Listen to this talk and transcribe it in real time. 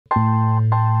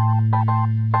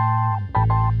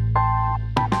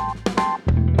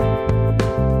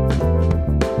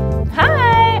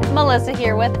Melissa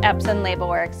here with Epson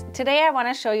LabelWorks. Today I want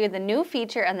to show you the new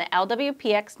feature on the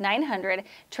LW-PX900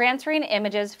 transferring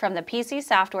images from the PC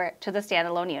software to the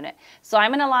standalone unit. So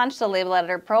I'm going to launch the Label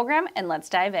Editor program and let's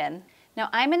dive in. Now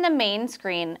I'm in the main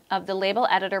screen of the Label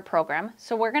Editor program,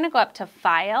 so we're going to go up to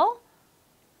File,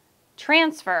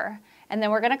 Transfer, and then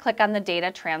we're going to click on the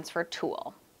Data Transfer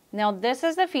tool. Now this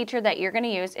is the feature that you're going to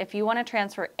use if you want to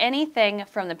transfer anything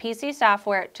from the PC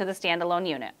software to the standalone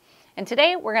unit. And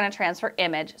today we're going to transfer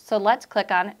image, so let's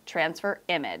click on Transfer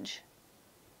Image.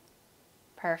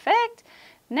 Perfect.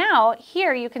 Now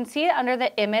here you can see under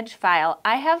the image file,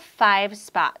 I have 5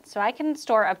 spots. So I can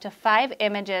store up to 5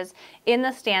 images in the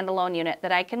standalone unit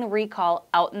that I can recall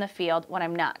out in the field when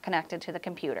I'm not connected to the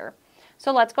computer.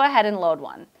 So let's go ahead and load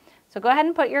one. So go ahead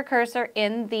and put your cursor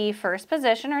in the first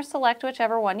position or select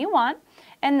whichever one you want,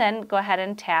 and then go ahead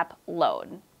and tap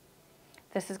Load.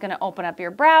 This is going to open up your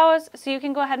browse, so you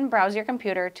can go ahead and browse your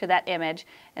computer to that image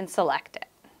and select it.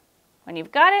 When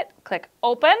you've got it, click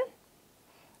Open,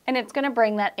 and it's going to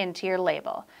bring that into your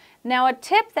label. Now a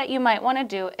tip that you might want to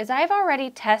do is I've already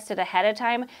tested ahead of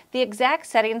time the exact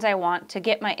settings I want to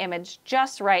get my image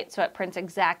just right so it prints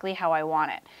exactly how I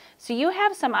want it. So you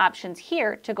have some options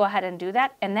here to go ahead and do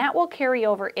that, and that will carry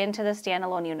over into the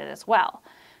standalone unit as well.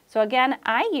 So again,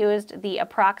 I used the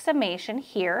approximation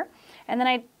here, and then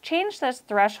I changed this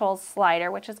threshold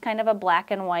slider, which is kind of a black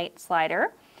and white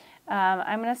slider.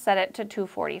 I'm going to set it to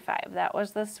 245. That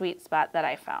was the sweet spot that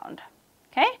I found.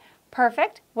 Okay,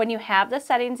 perfect. When you have the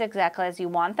settings exactly as you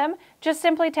want them, just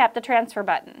simply tap the transfer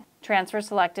button. Transfer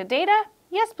selected data,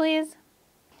 yes please.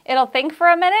 It'll think for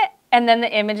a minute, and then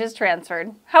the image is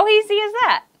transferred. How easy is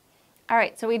that? All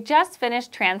right, so we just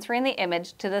finished transferring the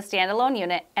image to the standalone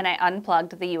unit, and I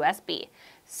unplugged the USB.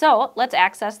 So let's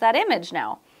access that image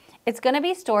now. It's going to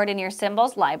be stored in your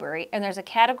symbols library, and there's a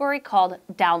category called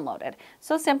Downloaded.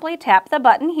 So simply tap the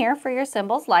button here for your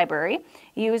symbols library,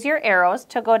 use your arrows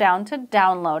to go down to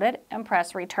Downloaded, and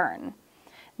press Return.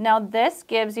 Now this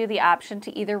gives you the option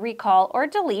to either recall or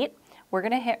delete. We're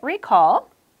going to hit Recall,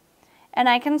 and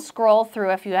I can scroll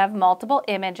through if you have multiple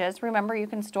images. Remember, you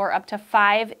can store up to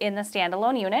 5 in the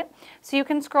standalone unit. So you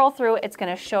can scroll through. It's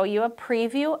going to show you a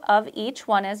preview of each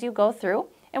one as you go through.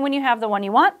 And when you have the one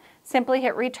you want, simply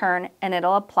hit Return and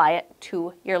it'll apply it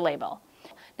to your label.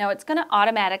 Now it's going to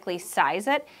automatically size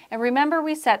it. And remember,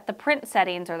 we set the print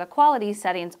settings or the quality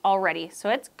settings already, so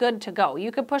it's good to go.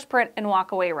 You could push print and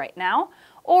walk away right now.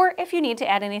 Or if you need to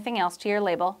add anything else to your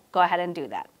label, go ahead and do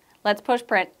that. Let's push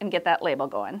print and get that label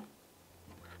going.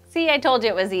 See, I told you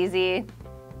it was easy.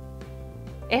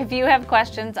 If you have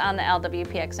questions on the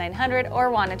LW-PX900 or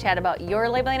want to chat about your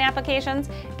labeling applications,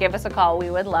 give us a call. We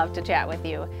would love to chat with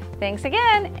you. Thanks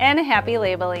again, and happy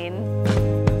labeling.